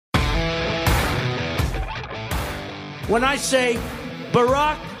when I say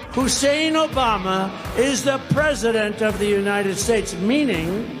Barack Hussein Obama is the president of the United States,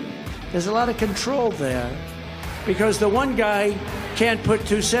 meaning there's a lot of control there because the one guy can't put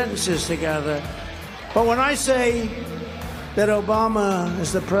two sentences together. But when I say that Obama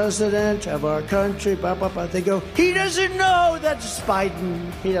is the president of our country, blah, blah, blah, they go, he doesn't know that's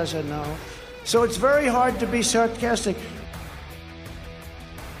Biden. He doesn't know. So it's very hard to be sarcastic.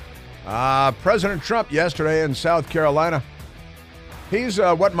 President Trump yesterday in South Carolina. He's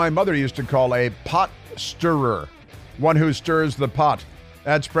what my mother used to call a pot stirrer, one who stirs the pot.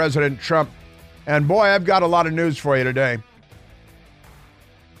 That's President Trump. And boy, I've got a lot of news for you today.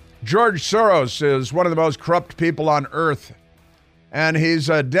 George Soros is one of the most corrupt people on earth, and he's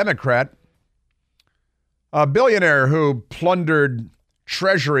a Democrat, a billionaire who plundered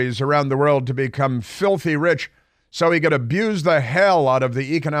treasuries around the world to become filthy rich so he could abuse the hell out of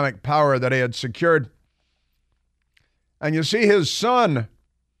the economic power that he had secured. And you see his son,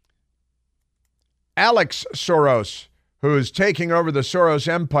 Alex Soros, who's taking over the Soros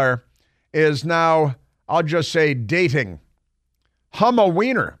empire, is now, I'll just say, dating Humma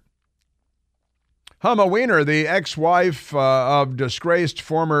Weiner. Humma Weiner, the ex-wife of disgraced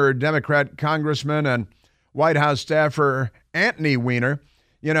former Democrat congressman and White House staffer Anthony Weiner,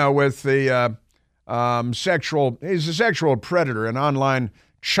 you know, with the he's a sexual predator, an online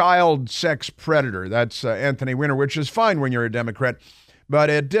child sex predator. That's Anthony Weiner, which is fine when you're a Democrat, but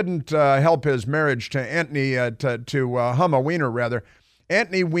it didn't help his marriage to Humma Weiner, rather.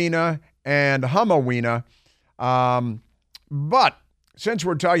 Anthony Weiner and Humma Weiner. But since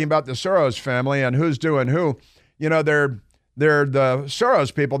we're talking about the Soros family and who's doing who, you know, they're the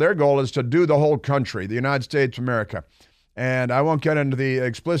Soros people. Their goal is to do the whole country, the United States of America. And I won't get into the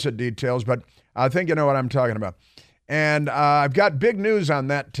explicit details, but I think you know what I'm talking about. And I've got big news on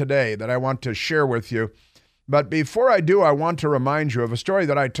that today that I want to share with you. But before I do, I want to remind you of a story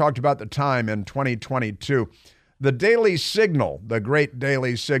that I talked about at the time in 2022. The Daily Signal, the great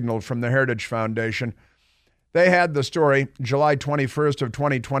Daily Signal from the Heritage Foundation, they had the story, July 21st of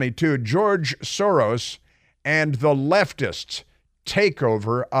 2022, George Soros and the leftists'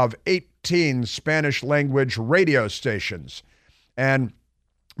 takeover of 18 Spanish-language radio stations. And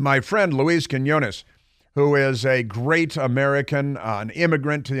my friend Luis Quinones, who is a great American, an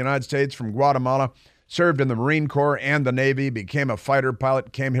immigrant to the United States from Guatemala, served in the Marine Corps and the Navy, became a fighter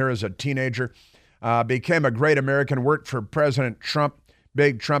pilot, came here as a teenager, became a great American, worked for President Trump,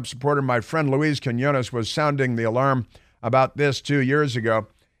 big Trump supporter. My friend Luis Quinones was sounding the alarm about this 2 years ago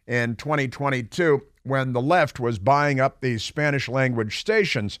in 2022 when the left was buying up these Spanish language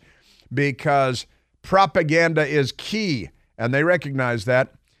stations because propaganda is key, and they recognize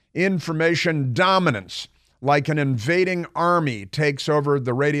that. Information dominance, like an invading army takes over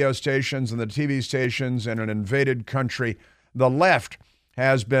the radio stations and the TV stations in an invaded country. The left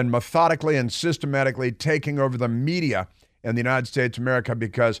has been methodically and systematically taking over the media in the United States of America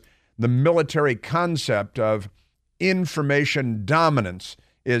because the military concept of information dominance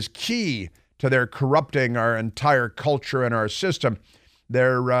is key to their corrupting our entire culture and our system.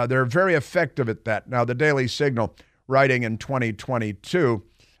 They're very effective at that. Now, the Daily Signal, writing in 2022,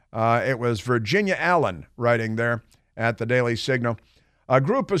 it was Virginia Allen writing there at the Daily Signal. A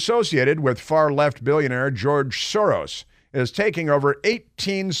group associated with far-left billionaire George Soros is taking over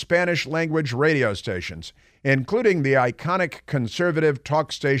 18 Spanish-language radio stations, including the iconic conservative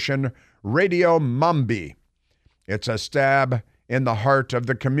talk station Radio Mambi. It's a stab in the heart of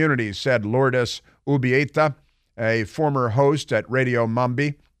the community, said Lourdes Ubieta, a former host at Radio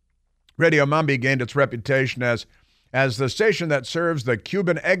Mambi. Radio Mambi gained its reputation as the station that serves the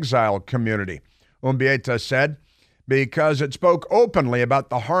Cuban exile community, Umbieta said, because it spoke openly about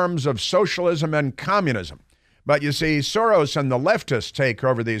the harms of socialism and communism. But you see, Soros and the leftists take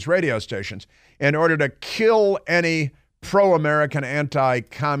over these radio stations in order to kill any pro-American,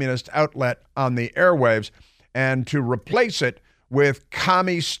 anti-communist outlet on the airwaves and to replace it with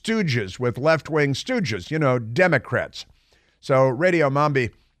commie stooges, with left-wing stooges, you know, Democrats. So Radio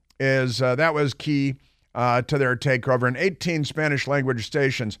Mambi that was key to their takeover in 18 Spanish-language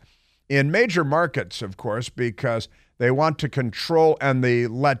stations in major markets, of course, because they want to control, and the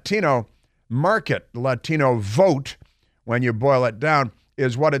Latino market, Latino vote, when you boil it down,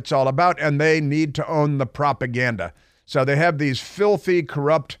 is what it's all about, and they need to own the propaganda. So they have these filthy,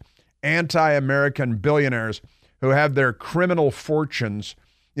 corrupt, anti-American billionaires who have their criminal fortunes.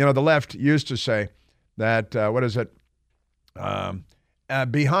 You know, the left used to say that,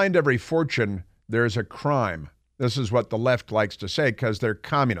 behind every fortune, there's a crime. This is what the left likes to say because they're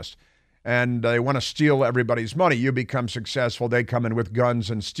communists and they want to steal everybody's money. You become successful, they come in with guns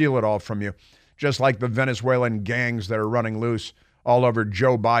and steal it all from you. just like the Venezuelan gangs that are running loose all over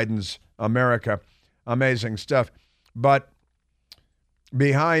Joe Biden's America. Amazing stuff. But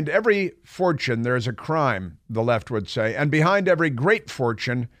behind every fortune, there's a crime, the left would say. And behind every great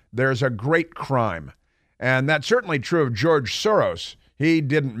fortune, there's a great crime. And that's certainly true of George Soros. He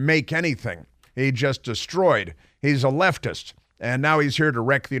didn't make anything. He just destroyed. He's a leftist. And now he's here to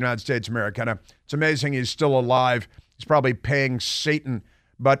wreck the United States of America. And it's amazing he's still alive. He's probably paying Satan.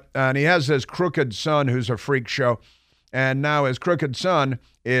 And he has this crooked son who's a freak show. And now his crooked son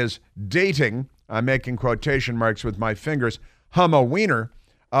is dating, I'm making quotation marks with my fingers, Humma Weiner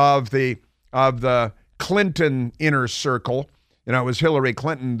of the Clinton inner circle. You know, it was Hillary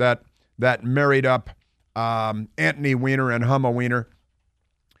Clinton that married up Anthony Weiner and Humma Weiner.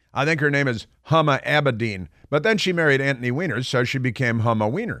 I think her name is Humma Abedin. But then she married Anthony Weiner, so she became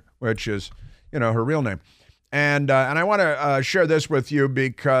Humma Weiner, which is, her real name. And I want to share this with you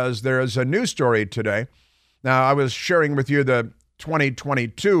because there is a news story today. Now, I was sharing with you the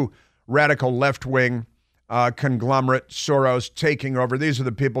 2022 radical left-wing conglomerate, Soros, taking over. These are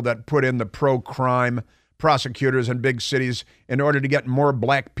the people that put in the pro-crime prosecutors in big cities in order to get more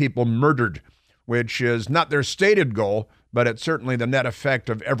black people murdered, which is not their stated goal, but it's certainly the net effect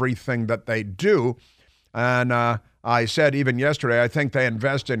of everything that they do. And I said even yesterday, I think they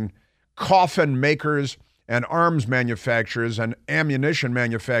invest in coffin makers and arms manufacturers and ammunition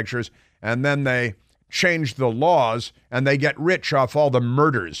manufacturers, and then they change the laws and they get rich off all the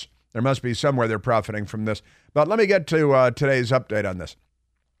murders. There must be somewhere they're profiting from this. But let me get to today's update on this,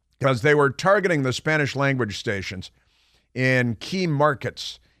 because they were targeting the Spanish language stations in key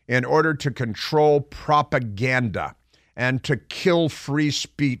markets in order to control propaganda and to kill free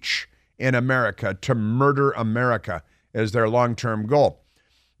speech in America, to murder America is their long-term goal.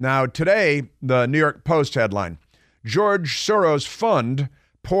 Now, today, the New York Post headline, George Soros Fund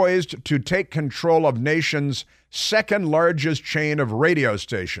poised to take control of nation's second largest chain of radio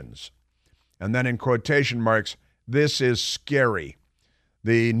stations. And then in quotation marks, this is scary.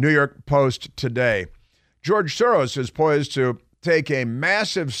 The New York Post today. George Soros is poised to take a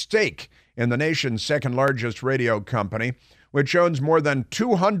massive stake in the nation's second largest radio company, which owns more than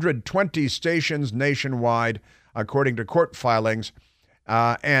 220 stations nationwide, according to court filings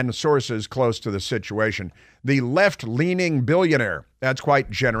and sources close to the situation. The left-leaning billionaire, that's quite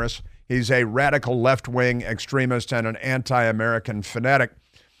generous. He's a radical left-wing extremist and an anti-American fanatic.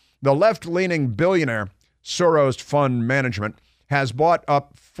 The left-leaning billionaire, Soros Fund Management, has bought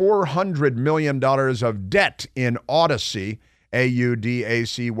up $400 million of debt in Odyssey,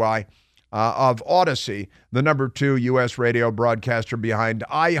 A-U-D-A-C-Y, of Odyssey, the number 2 U.S. radio broadcaster behind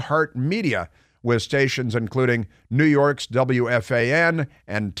iHeartMedia, with stations including New York's WFAN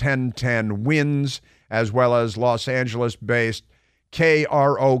and 1010 WINS, as well as Los Angeles-based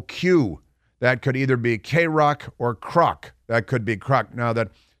KROQ. That could either be K-Rock or Croc. That could be Croc. Now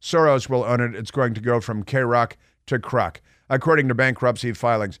that Soros will own it, it's going to go from K-Rock to Croc, according to bankruptcy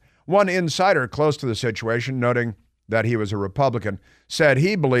filings. One insider close to the situation, noting that he was a Republican, said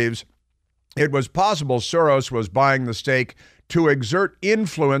he believes it was possible Soros was buying the stake to exert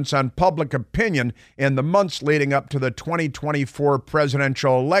influence on public opinion in the months leading up to the 2024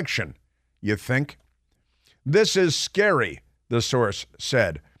 presidential election. You think? This is scary, the source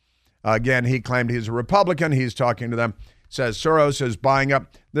said. Again, he claimed he's a Republican. He's talking to them. Says Soros is buying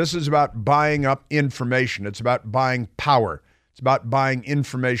up. This is about buying up information. It's about buying power. It's about buying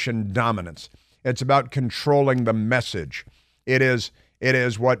information dominance. It's about controlling the message. It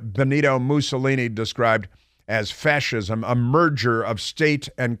is what Benito Mussolini described as fascism, a merger of state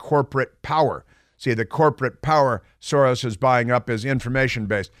and corporate power. See, the corporate power Soros is buying up is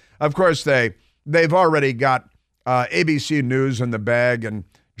information-based. Of course, they've already got ABC News in the bag and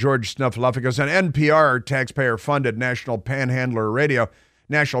George Snuffleupagus and NPR, taxpayer-funded National Panhandler Radio.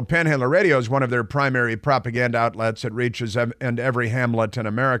 National Panhandler Radio is one of their primary propaganda outlets. It reaches into every hamlet in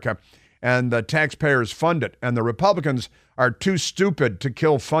America, and the taxpayers fund it. And the Republicans are too stupid to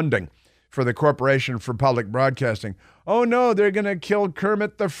kill funding for the Corporation for Public Broadcasting. Oh, no, they're going to kill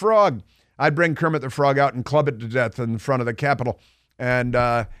Kermit the Frog. I'd bring Kermit the Frog out and club it to death in front of the Capitol and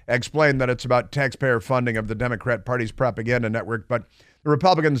explain that it's about taxpayer funding of the Democrat Party's propaganda network. But the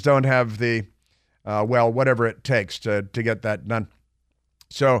Republicans don't have the, whatever it takes to get that done.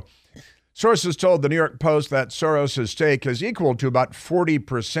 So sources told the New York Post that Soros' stake is equal to about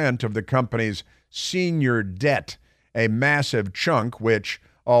 40% of the company's senior debt, a massive chunk which,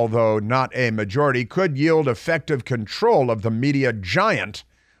 although not a majority, could yield effective control of the media giant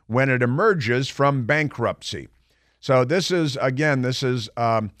when it emerges from bankruptcy. So this is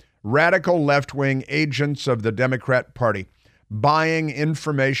radical left-wing agents of the Democrat Party buying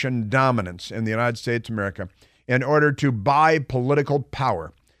information dominance in the United States of America in order to buy political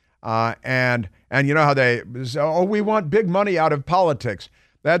power. And you know how they say, oh, we want big money out of politics.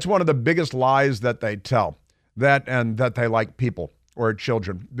 That's one of the biggest lies that they tell, that they like people or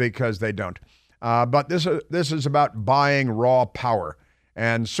children, because they don't. But this is about buying raw power.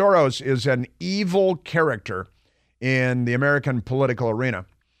 And Soros is an evil character in the American political arena.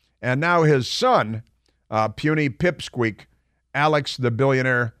 And now his son, puny pipsqueak, Alex the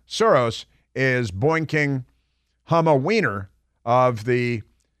billionaire Soros, is boinking Humma Wiener of the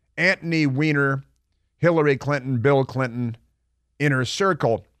Anthony Weiner, Hillary Clinton, Bill Clinton inner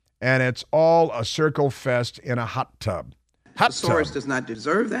circle. And it's all a circle fest in a hot tub. Soros does not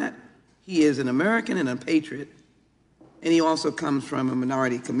deserve that. He is an American and a patriot. And he also comes from a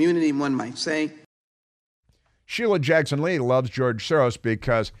minority community, one might say. Sheila Jackson Lee loves George Soros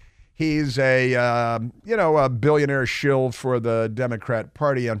because he's a billionaire shill for the Democrat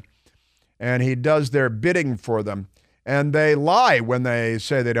Party, and he does their bidding for them. And they lie when they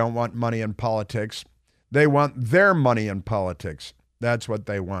say they don't want money in politics. They want their money in politics. That's what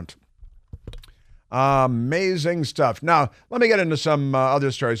they want. Amazing stuff. Now, let me get into some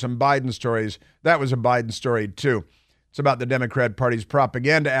other stories, some Biden stories. That was a Biden story, too. It's about the Democrat Party's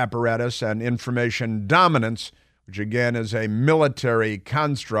propaganda apparatus and information dominance, which, again, is a military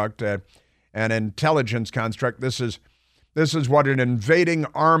construct, an intelligence construct. This is what an invading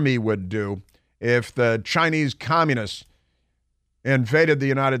army would do if the Chinese communists invaded the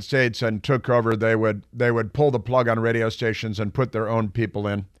United States and took over. They would pull the plug on radio stations and put their own people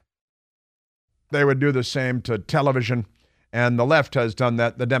in. They would do the same to television, and the left has done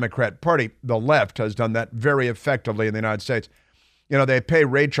that. The Democrat Party, the left, has done that very effectively in the United States. You know, they pay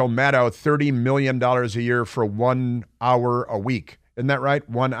Rachel Maddow $30 million a year for 1 hour a week. Isn't that right?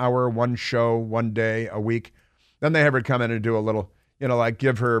 1 hour, one show, 1 day a week. Then they have her come in and do a little, like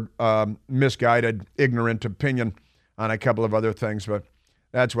give her misguided, ignorant opinion on a couple of other things, but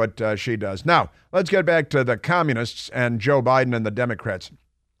that's what she does. Now, let's get back to the communists and Joe Biden and the Democrats.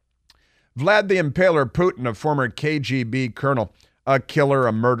 Vlad the Impaler Putin, a former KGB colonel, a killer,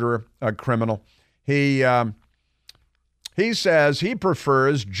 a murderer, a criminal, he says he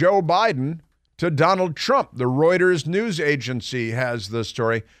prefers Joe Biden to Donald Trump. The Reuters news agency has the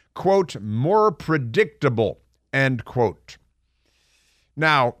story, quote, more predictable, end quote.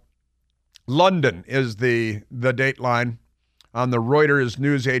 Now, London is the dateline on the Reuters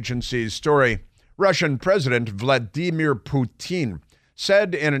news agency's story. Russian President Vladimir Putin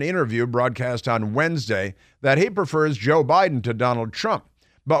said in an interview broadcast on Wednesday that he prefers Joe Biden to Donald Trump,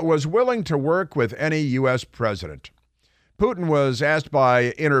 but was willing to work with any U.S. president. Putin was asked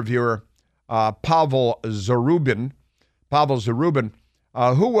by interviewer Pavel Zarubin,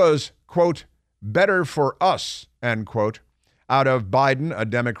 who was, quote, better for us, end quote, out of Biden, a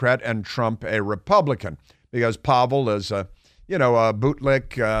Democrat, and Trump, a Republican, because Pavel is a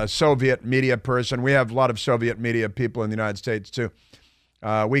bootlick Soviet media person. We have a lot of Soviet media people in the United States, too.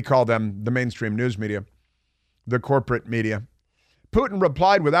 We call them the mainstream news media, the corporate media. Putin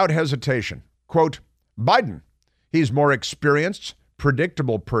replied without hesitation, quote, Biden, he's more experienced,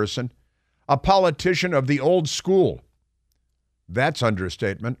 predictable person, a politician of the old school. That's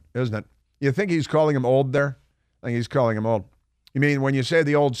understatement, isn't it? You think he's calling him old there? I think he's calling him old. You mean when you say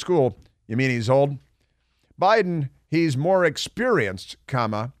the old school, you mean he's old? Biden, he's more experienced,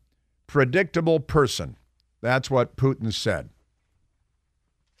 predictable person. That's what Putin said.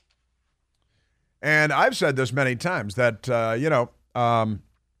 And I've said this many times that, one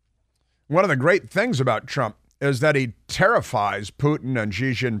of the great things about Trump is that he terrifies Putin and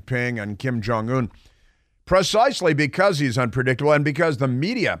Xi Jinping and Kim Jong-un precisely because he's unpredictable and because the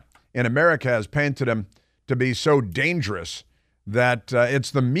media in America has painted him to be so dangerous that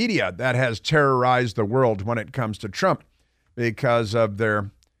it's the media that has terrorized the world when it comes to Trump because of their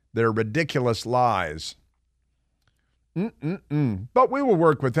ridiculous lies. But we will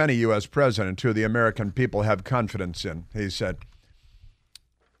work with any U.S. president who the American people have confidence in, he said.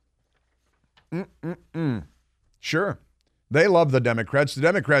 Sure. They love the Democrats. The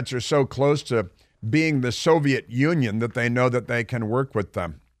Democrats are so close to being the Soviet Union that they know that they can work with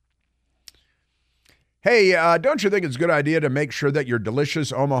them. Hey, don't you think it's a good idea to make sure that your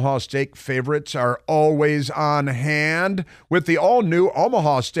delicious Omaha Steak favorites are always on hand with the all-new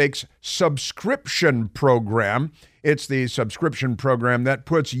Omaha Steaks subscription program? It's the subscription program that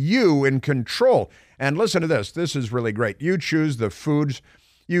puts you in control. And listen to this. This is really great. You choose the foods,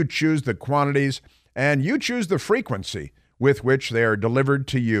 you choose the quantities, and you choose the frequency with which they are delivered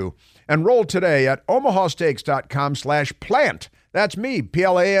to you. Enroll today at omahasteaks.com/plant. That's me,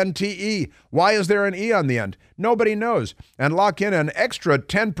 Plante. Why is there an E on the end? Nobody knows. And lock in an extra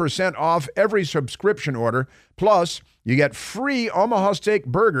 10% off every subscription order. Plus, you get free Omaha Steak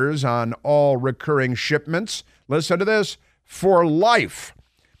burgers on all recurring shipments. Listen to this, for life.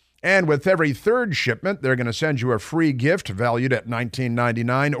 And with every third shipment, they're going to send you a free gift valued at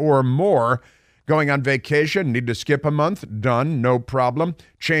 $19.99 or more. Going on vacation, need to skip a month? Done, no problem.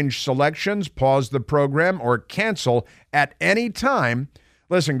 Change selections, pause the program, or cancel at any time.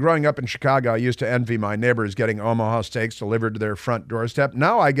 Listen, growing up in Chicago, I used to envy my neighbors getting Omaha Steaks delivered to their front doorstep.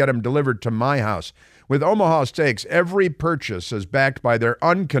 Now I get them delivered to my house. With Omaha Steaks, every purchase is backed by their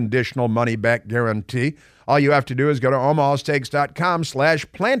unconditional money-back guarantee. All you have to do is go to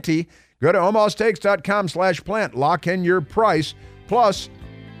omahasteaks.com/planty. Go to omahasteaks.com/plant. Lock in your price. Plus,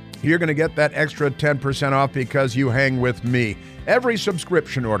 you're going to get that extra 10% off because you hang with me. Every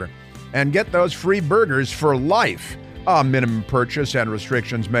subscription order. And get those free burgers for life. A minimum purchase and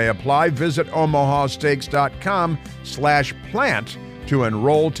restrictions may apply. Visit omahasteaks.com/plant to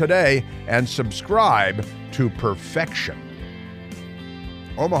enroll today and subscribe to perfection.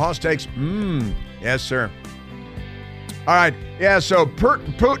 Omaha Steaks, yes, sir. All right, yeah, so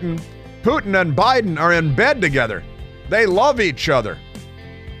Putin and Biden are in bed together. They love each other.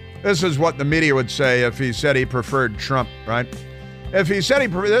 This is what the media would say if he said he preferred Trump, right? If he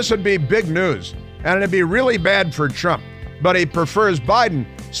said this would be big news, and it'd be really bad for Trump. But he prefers Biden,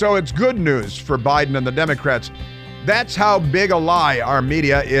 so it's good news for Biden and the Democrats. That's how big a lie our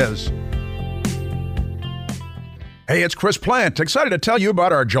media is. Hey, it's Chris Plant. Excited to tell you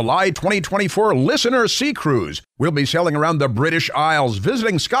about our July 2024 Listener Sea Cruise. We'll be sailing around the British Isles,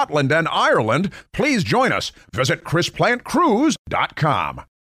 visiting Scotland and Ireland. Please join us. Visit ChrisPlantCruise.com.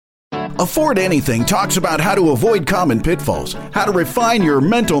 Afford Anything talks about how to avoid common pitfalls, how to refine your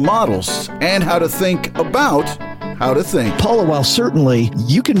mental models, and how to think about how to think. Paula, while certainly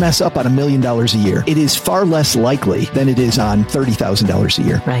you can mess up on $1 million a year, it is far less likely than it is on $30,000 a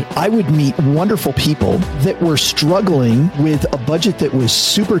year. Right. I would meet wonderful people that were struggling with a budget that was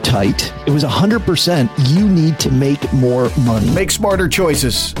super tight. It was 100% you need to make more money. Make smarter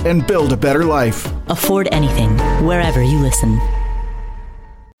choices and build a better life. Afford Anything, wherever you listen.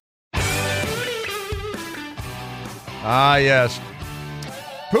 Ah, yes.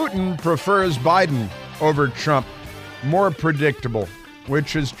 Putin prefers Biden over Trump. More predictable,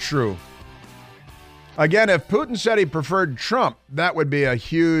 which is true. Again, if Putin said he preferred Trump, that would be a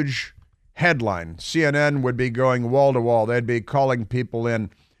huge headline. CNN would be going wall to wall. They'd be calling people in,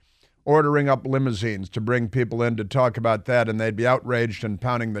 ordering up limousines to bring people in to talk about that, and they'd be outraged and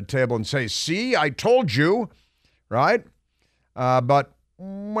pounding the table and say, see, I told you, right? But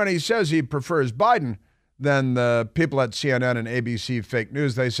when he says he prefers Biden, then the people at CNN and ABC fake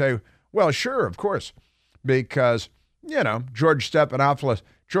news, they say, well, sure, of course, because, you know, George Stephanopoulos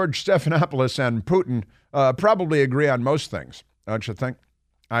and Putin probably agree on most things, don't you think?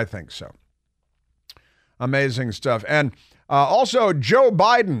 I think so. Amazing stuff. And also, Joe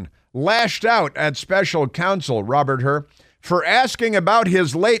Biden lashed out at special counsel Robert Hur for asking about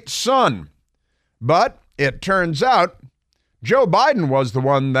his late son. But it turns out Joe Biden was the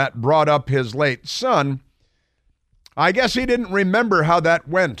one that brought up his late son. I guess he didn't remember how that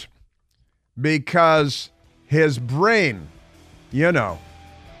went because his brain, you know.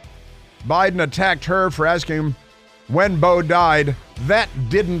 Biden attacked her for asking him when Bo died. That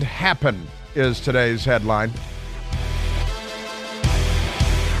didn't happen, is today's headline.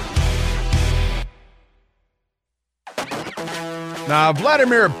 Now,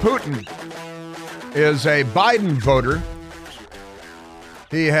 Vladimir Putin is a Biden voter.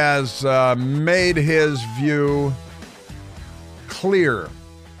 He has made his view clear.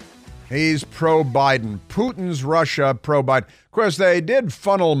 He's pro-Biden. Putin's Russia, pro-Biden. Of course, they did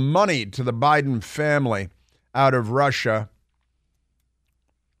funnel money to the Biden family out of Russia.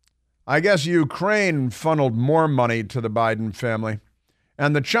 I guess Ukraine funneled more money to the Biden family.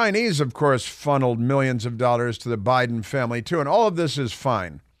 And the Chinese, of course, funneled millions of dollars to the Biden family, too. And all of this is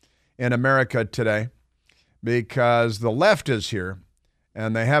fine in America today because the left is here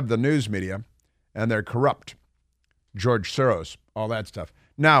and they have the news media and they're corrupt. George Soros, all that stuff.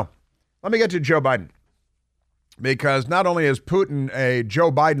 Now, let me get to Joe Biden, because not only is Putin a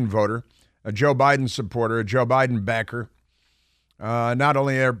Joe Biden voter, a Joe Biden supporter, a Joe Biden backer, not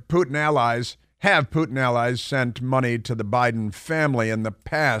only have Putin allies sent money to the Biden family in the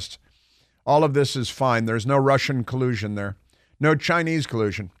past. All of this is fine. There's no Russian collusion there, no Chinese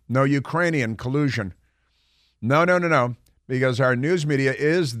collusion, no Ukrainian collusion. No, because our news media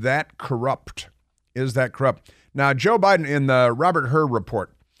is that corrupt. Now, Joe Biden, in the Robert Hur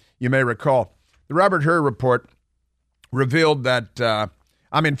report, you may recall, the Robert Hur report revealed that,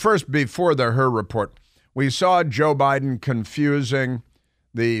 first, before the Her report, we saw Joe Biden confusing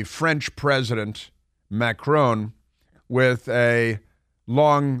the French president, Macron, with a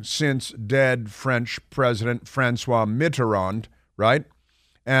long since dead French president, Francois Mitterrand, right?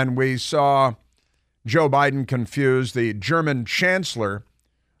 And we saw Joe Biden confuse the German chancellor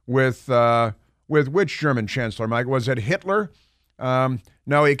with which German chancellor, Mike? Was it Hitler?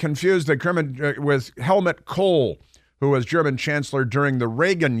 No, he confused the German with Helmut Kohl, who was German chancellor during the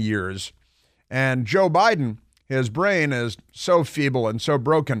Reagan years. And Joe Biden, his brain is so feeble and so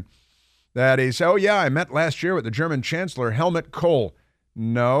broken that he said, oh, yeah, I met last year with the German chancellor, Helmut Kohl.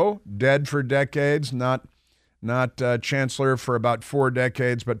 No, dead for decades, not chancellor for about 4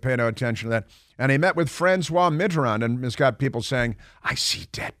 decades, but pay no attention to that. And he met with Francois Mitterrand, and it's got people saying, I see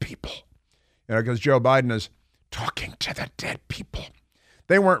dead people. Because Joe Biden is talking to the dead people.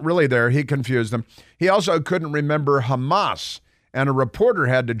 They weren't really there. He confused them. He also couldn't remember Hamas, and a reporter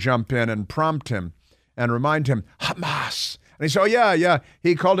had to jump in and prompt him and remind him, Hamas. And he said, oh, yeah.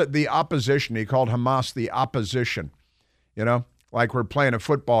 He called it the opposition. He called Hamas the opposition, like we're playing a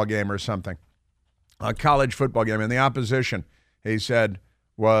football game or something, a college football game. And the opposition, he said,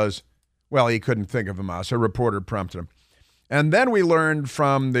 was, well, he couldn't think of Hamas. A reporter prompted him. And then we learned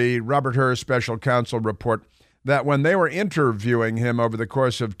from the Robert Hur special counsel report that when they were interviewing him over the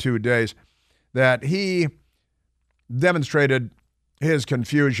course of 2 days, that he demonstrated his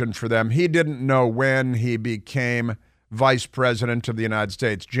confusion for them. He didn't know when he became vice president of the United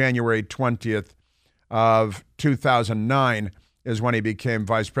States. January 20th of 2009 is when he became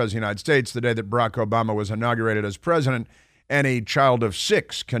vice president of the United States, the day that Barack Obama was inaugurated as president. Any child of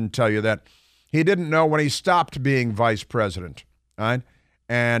 6 can tell you that. He didn't know when he stopped being vice president, right?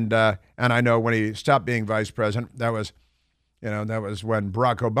 And I know when he stopped being vice president, that was when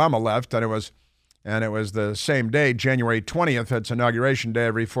Barack Obama left, and it was the same day, January 20th. It's inauguration day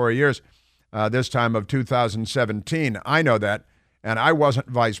every 4 years. This time of 2017, I know that, and I wasn't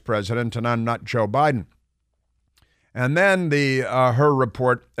vice president, and I'm not Joe Biden. And then Her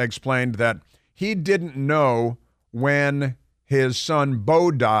report explained that he didn't know when his son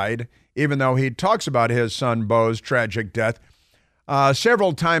Beau died, even though he talks about his son Beau's tragic death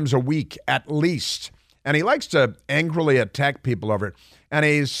several times a week at least. And he likes to angrily attack people over it. And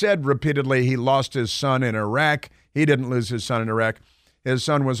he said repeatedly he lost his son in Iraq. He didn't lose his son in Iraq. His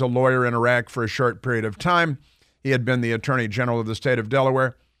son was a lawyer in Iraq for a short period of time. He had been the Attorney General of the state of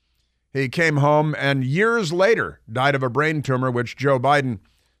Delaware. He came home and years later died of a brain tumor, which Joe Biden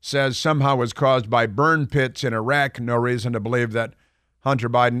says somehow was caused by burn pits in Iraq. No reason to believe that Beau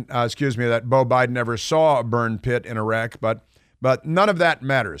Biden ever saw a burn pit in Iraq, but none of that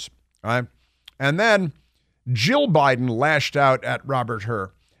matters. Right? And then Jill Biden lashed out at Robert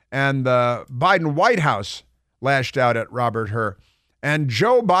Hur, and the Biden White House lashed out at Robert Hur, and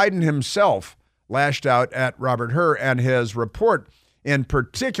Joe Biden himself lashed out at Robert Hur and his report, in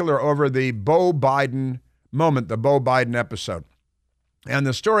particular over the Beau Biden moment, the Beau Biden episode. And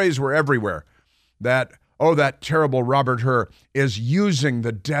the stories were everywhere that, that terrible Robert Hur is using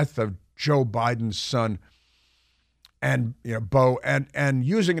the death of Joe Biden's son and Beau and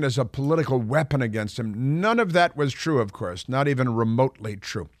using it as a political weapon against him. None of that was true, of course, not even remotely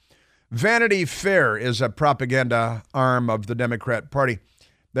true. Vanity Fair is a propaganda arm of the Democrat Party.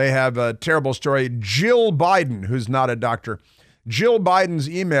 They have a terrible story. Jill Biden, who's not a doctor, Jill Biden's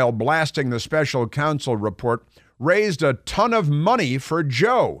email blasting the special counsel report raised a ton of money for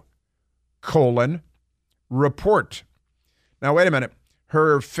Joe, report. Now, wait a minute.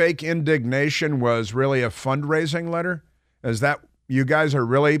 Her fake indignation was really a fundraising letter? Is that, you guys are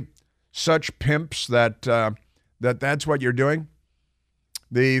really such pimps that that's what you're doing?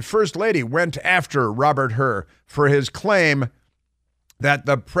 The First Lady went after Robert Hur for his claim that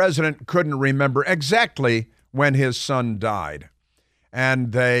the president couldn't remember exactly when his son died.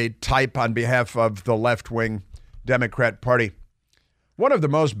 And they type on behalf of the left-wing Democrat Party. One of the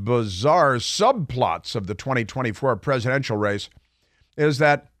most bizarre subplots of the 2024 presidential race is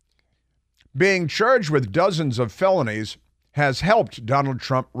that being charged with dozens of felonies has helped Donald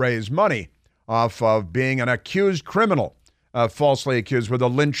Trump raise money off of being an accused criminal, falsely accused with a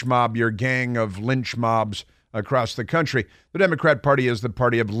lynch mob, your gang of lynch mobs across the country. The Democrat Party is the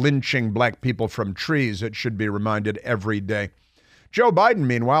party of lynching black people from trees, it should be reminded every day. Joe Biden,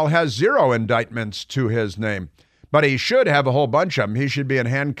 meanwhile, has 0 indictments to his name, but he should have a whole bunch of them. He should be in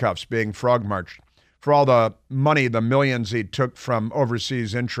handcuffs being frog-marched for all the money, the millions he took from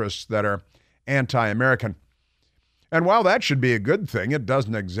overseas interests that are anti-American. And while that should be a good thing, it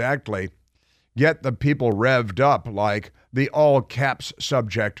doesn't exactly get the people revved up like the all-caps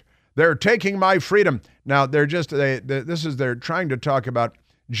subject They're taking my freedom. Now, they're trying to talk about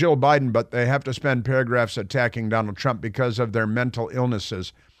Jill Biden, but they have to spend paragraphs attacking Donald Trump because of their mental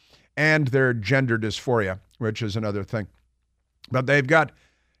illnesses and their gender dysphoria, which is another thing. But they've got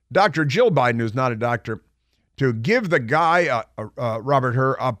Dr. Jill Biden, who's not a doctor, to give the guy, Robert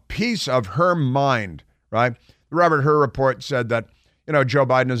Hur, a piece of her mind, right? The Robert Hur report said that, Joe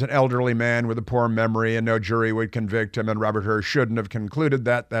Biden is an elderly man with a poor memory and no jury would convict him, and Robert Hur shouldn't have concluded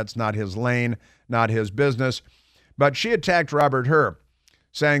that. That's not his lane, not his business. But she attacked Robert Hur,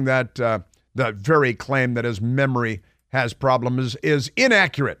 saying that the very claim that his memory has problems is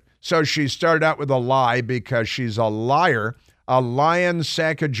inaccurate. So she started out with a lie because she's a liar, a lion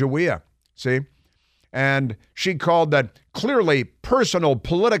Sacagawea, see? And she called that clearly personal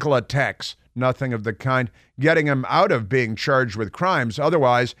political attacks. Nothing of the kind, getting him out of being charged with crimes.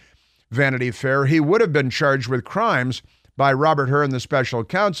 Otherwise, Vanity Fair, he would have been charged with crimes by Robert Hur and the special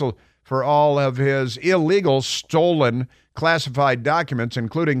counsel for all of his illegal, stolen, classified documents,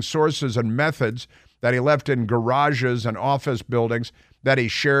 including sources and methods that he left in garages and office buildings that he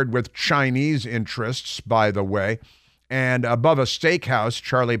shared with Chinese interests, by the way, and above a steakhouse,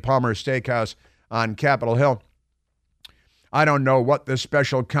 Charlie Palmer Steakhouse on Capitol Hill. I don't know what the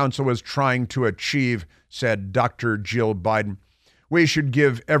special counsel was trying to achieve, said Dr. Jill Biden. We should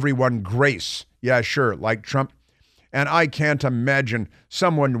give everyone grace. Yeah, sure, like Trump. And I can't imagine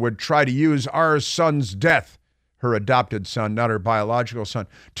someone would try to use our son's death, her adopted son, not her biological son,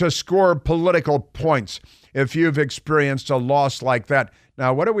 to score political points. If you've experienced a loss like that.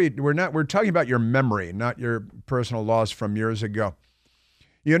 Now, we're talking about your memory, not your personal loss from years ago.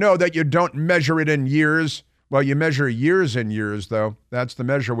 You know that you don't measure it in years. Well, you measure years in years, though. That's the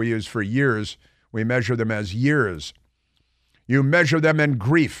measure we use for years. We measure them as years. You measure them in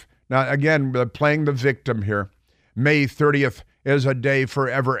grief. Now, again, playing the victim here. May 30th is a day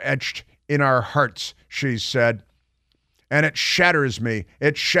forever etched in our hearts, she said. And it shatters me.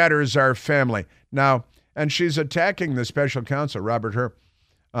 It shatters our family. Now, and she's attacking the special counsel, Robert Hur.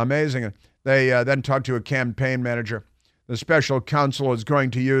 Amazing. They then talked to a campaign manager. The special counsel is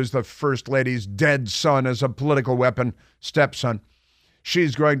going to use the First Lady's dead son as a political weapon, stepson.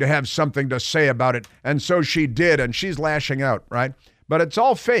 She's going to have something to say about it, and so she did, and she's lashing out, right? But it's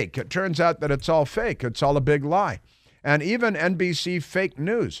all fake. It turns out that it's all fake. It's all a big lie. And even NBC fake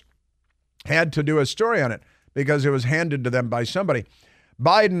news had to do a story on it because it was handed to them by somebody.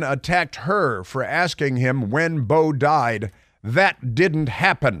 Biden attacked her for asking him when Beau died. That didn't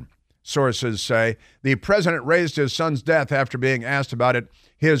happen. Sources say the president raised his son's death after being asked about it,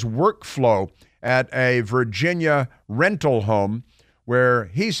 his workflow at a Virginia rental home where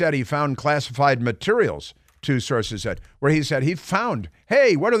he said he found classified materials, two sources said, where he said he found,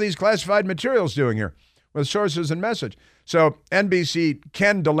 hey, what are these classified materials doing here? With sources and message. So NBC,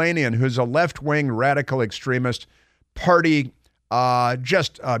 Ken Delanian, who's a left-wing radical extremist party,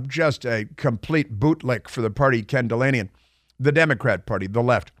 just a complete bootlick for the party, Ken Delanian, the Democrat Party, the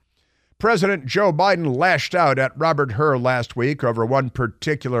left. President Joe Biden lashed out at Robert Hur last week over one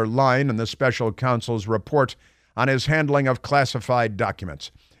particular line in the special counsel's report on his handling of classified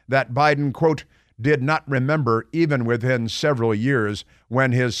documents that Biden, quote, did not remember even within several years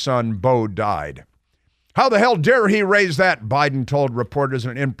when his son Beau died. How the hell dare he raise that? Biden told reporters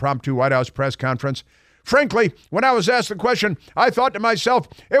in an impromptu White House press conference. Frankly, when I was asked the question, I thought to myself,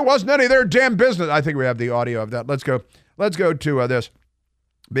 it wasn't any of their damn business. I think we have the audio of that. Let's go to this.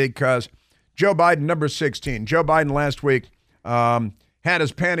 Because Joe Biden, number 16, Joe Biden last week had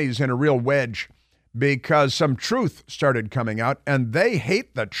his panties in a real wedge because some truth started coming out, and they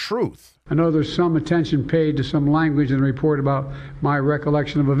hate the truth. I know there's some attention paid to some language in the report about my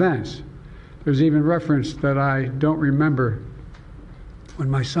recollection of events. There's even reference that I don't remember when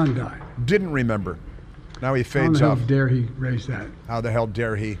my son died. Didn't remember. Now he fades off. How dare he raise that? How the hell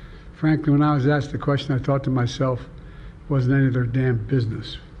dare he? Frankly, when I was asked the question, I thought to myself, it wasn't any of their damn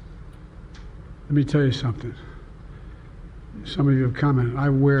business. Let me tell you something. Some of you have commented, I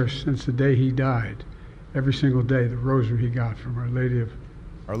wear since the day he died, every single day, the rosary he got from Our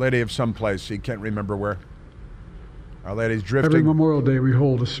Lady of someplace. He can't remember where. Our Lady's drifting. Every Memorial Day we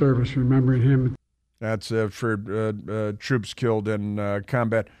hold a service remembering him. That's for troops killed in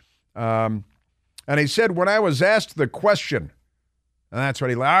combat. And he said, when I was asked the question, and that's what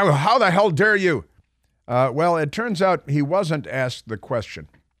he, how the hell dare you? Well, it turns out he wasn't asked the question.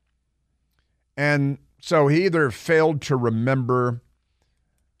 And so he either failed to remember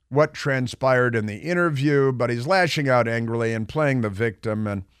what transpired in the interview, but he's lashing out angrily and playing the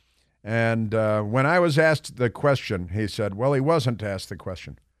victim. And when I was asked the question, he said, well, he wasn't asked the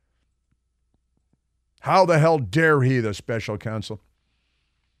question. How the hell dare he, the special counsel?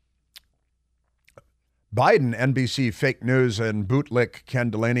 Biden, NBC fake news and bootlick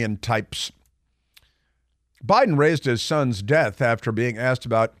Kendallanian types. Biden raised his son's death after being asked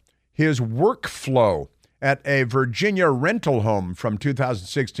about his workflow at a Virginia rental home from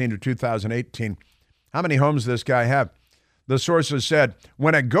 2016 to 2018. How many homes does this guy have? The sources said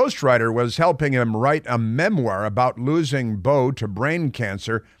when a ghostwriter was helping him write a memoir about losing Bo to brain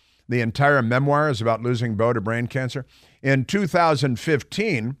cancer, the entire memoir is about losing Bo to brain cancer. In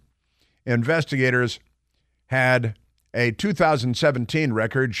 2015, investigators had a 2017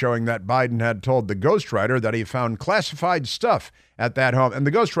 record showing that Biden had told the ghostwriter that he found classified stuff at that home. And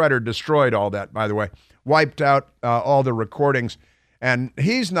the ghostwriter destroyed all that, by the way, wiped out all the recordings. And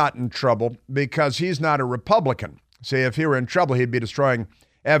he's not in trouble because he's not a Republican. See, if he were in trouble, he'd be destroying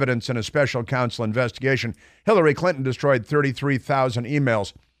evidence in a special counsel investigation. Hillary Clinton destroyed 33,000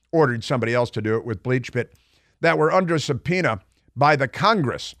 emails, ordered somebody else to do it with BleachBit, that were under subpoena by the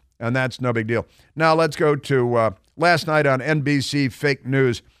Congress. And that's no big deal. Now let's go to last night on NBC Fake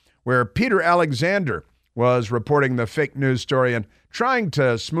News, where Peter Alexander was reporting the fake news story and trying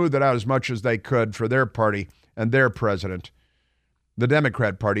to smooth it out as much as they could for their party and their president, the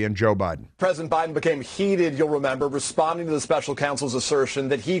Democrat Party, and Joe Biden. President Biden became heated, you'll remember, responding to the special counsel's assertion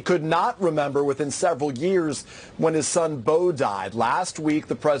that he could not remember within several years when his son Bo died. Last week,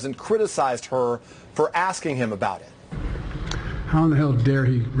 the president criticized her for asking him about it. How in the hell dare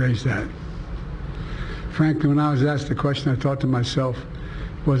he raise that? Frankly, when I was asked the question, I thought to myself,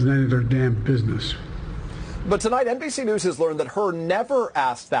 it wasn't any of their damn business. But tonight, NBC News has learned that Hur never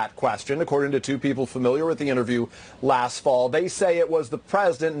asked that question, according to two people familiar with the interview last fall. They say it was the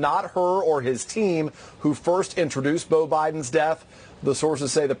president, not Hur or his team, who first introduced Bo Biden's death. The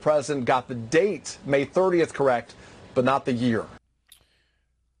sources say the president got the date, May 30th, correct, but not the year.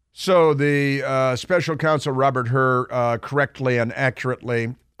 So the special counsel Robert Hur correctly and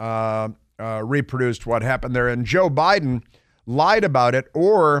accurately reproduced what happened there. And Joe Biden lied about it,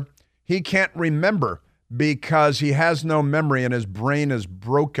 or he can't remember because he has no memory and his brain is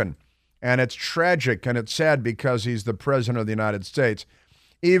broken. And it's tragic and it's sad because he's the president of the United States.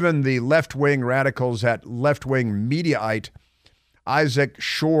 Even the left-wing radicals at left-wing Mediaite, Isaac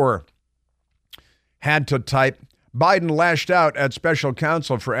Shore, had to type, Biden lashed out at special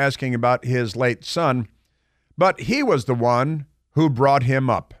counsel for asking about his late son, but he was the one who brought him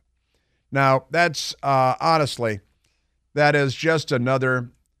up. Now, that's honestly, that is just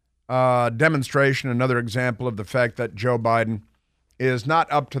another demonstration, another example of the fact that Joe Biden is not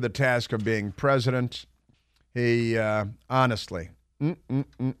up to the task of being president. He honestly, I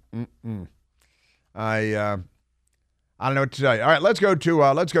don't know what to tell you. All right, let's go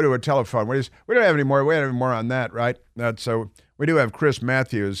to a telephone. We don't have any more. We don't have any more on that, right? So we do have Chris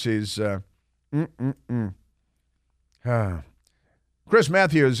Matthews. He's Chris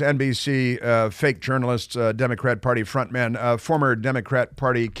Matthews, NBC fake journalist, Democrat Party frontman, former Democrat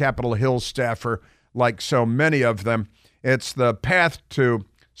Party Capitol Hill staffer, like so many of them. It's the path to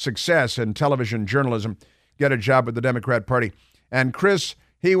success in television journalism. Get a job with the Democrat Party. And Chris,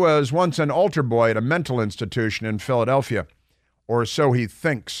 he was once an altar boy at a mental institution in Philadelphia, or so he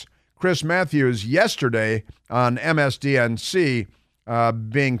thinks. Chris Matthews yesterday on MSDNC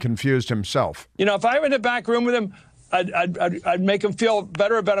being confused himself. You know, if I were in the back room with him, I'd make him feel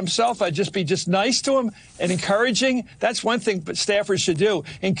better about himself. I'd just be nice to him and encouraging. That's one thing staffers should do.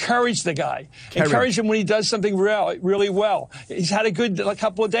 Encourage the guy. Encourage him when he does something really well. He's had a good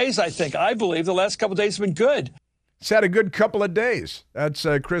couple of days, I think. I believe the last couple of days have been good. He's had a good couple of days. That's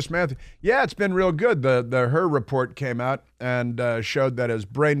Chris Matthews. Yeah, it's been real good. The Hur report came out and showed that his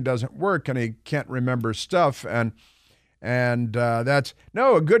brain doesn't work and he can't remember stuff. And that's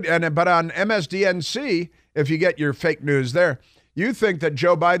no a good. But on MSDNC, if you get your fake news there, you think that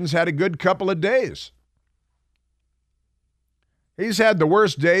Joe Biden's had a good couple of days. He's had the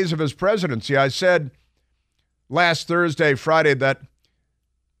worst days of his presidency. I said last Thursday, Friday, that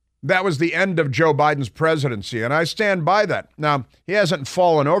was the end of Joe Biden's presidency, and I stand by that. Now, he hasn't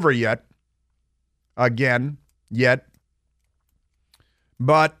fallen over yet, but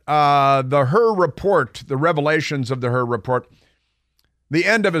the Hur report, the revelations of the Hur report, the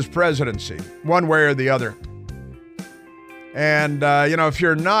end of his presidency, one way or the other. And, if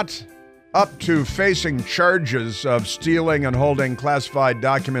you're not up to facing charges of stealing and holding classified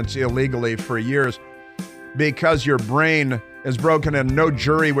documents illegally for years because your brain is broken and no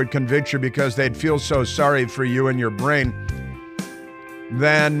jury would convict you because they'd feel so sorry for you and your brain,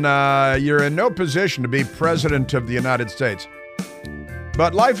 then you're in no position to be president of the United States.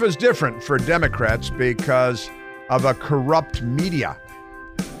 But life is different for Democrats because of a corrupt media.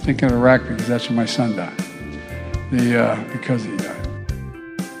 Think of Iraq because that's where my son died. Because he died.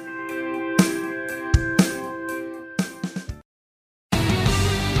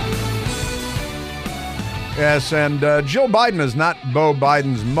 Yes, and Jill Biden is not Beau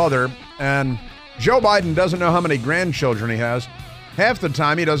Biden's mother, and Joe Biden doesn't know how many grandchildren he has. Half the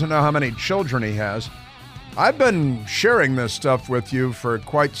time, he doesn't know how many children he has. I've been sharing this stuff with you for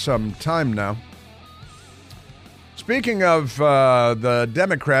quite some time now. Speaking of the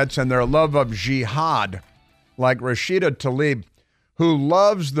Democrats and their love of jihad, like Rashida Tlaib, who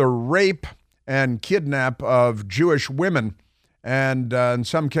loves the rape and kidnap of Jewish women, and in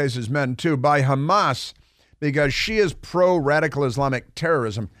some cases men too, by Hamas, because she is pro-radical Islamic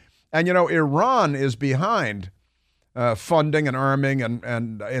terrorism. And, you know, Iran is behind funding and arming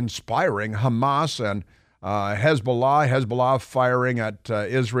and inspiring Hamas and Hezbollah firing at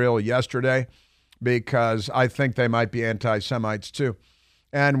Israel yesterday, because I think they might be anti-Semites too.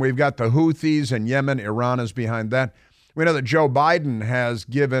 And we've got the Houthis in Yemen. Iran is behind that. We know that Joe Biden has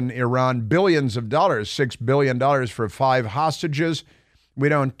given Iran billions of dollars, $6 billion for 5 hostages. We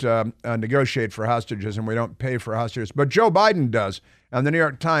don't negotiate for hostages and we don't pay for hostages, but Joe Biden does. And the New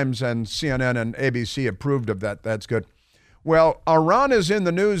York Times and CNN and ABC approved of that. That's good. Well, Iran is in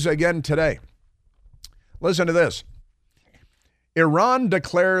the news again today. Listen to this. Iran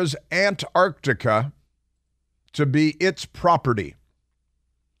declares Antarctica to be its property.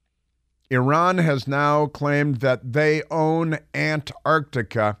 Iran has now claimed that they own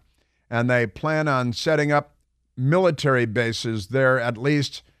Antarctica, and they plan on setting up military bases there, at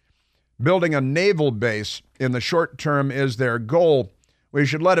least building a naval base in the short term is their goal. We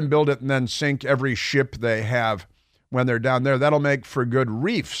should let them build it and then sink every ship they have when they're down there. That'll make for good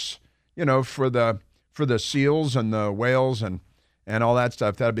reefs, you know, for the seals and the whales and all that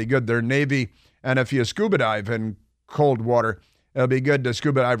stuff. That'd be good. Their Navy, and if you scuba dive in cold water, it'll be good to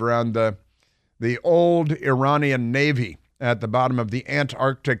scuba dive around the old Iranian Navy at the bottom of the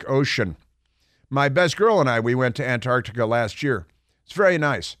Antarctic Ocean. My best girl and I, we went to Antarctica last year. It's very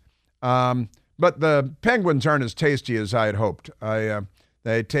nice. But the penguins aren't as tasty as I had hoped.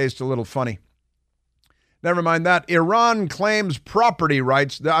 They taste a little funny. Never mind that. Iran claims property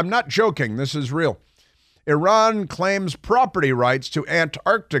rights. I'm not joking. This is real. Iran claims property rights to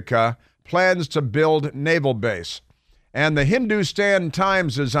Antarctica, plans to build naval base. And the Hindustan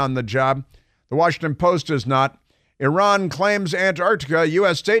Times is on the job. The Washington Post is not. Iran claims Antarctica.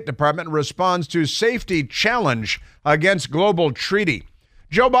 U.S. State Department responds to safety challenge against global treaty.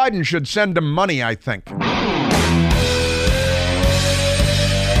 Joe Biden should send them money, I think.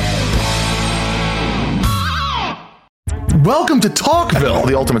 Welcome to Talkville,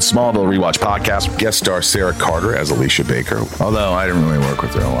 the ultimate Smallville rewatch podcast. Guest star Sarah Carter as Alicia Baker, although I didn't really work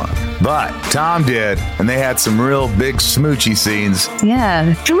with her a lot. But Tom did, and they had some real big smoochy scenes.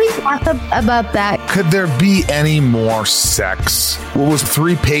 Yeah. Can we talk about that? Could there be any more sex? What was a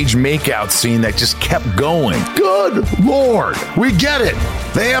 3-page makeout scene that just kept going? Good Lord, we get it.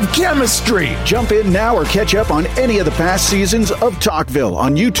 They have chemistry. Jump in now or catch up on any of the past seasons of Talkville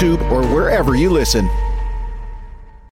on YouTube or wherever you listen.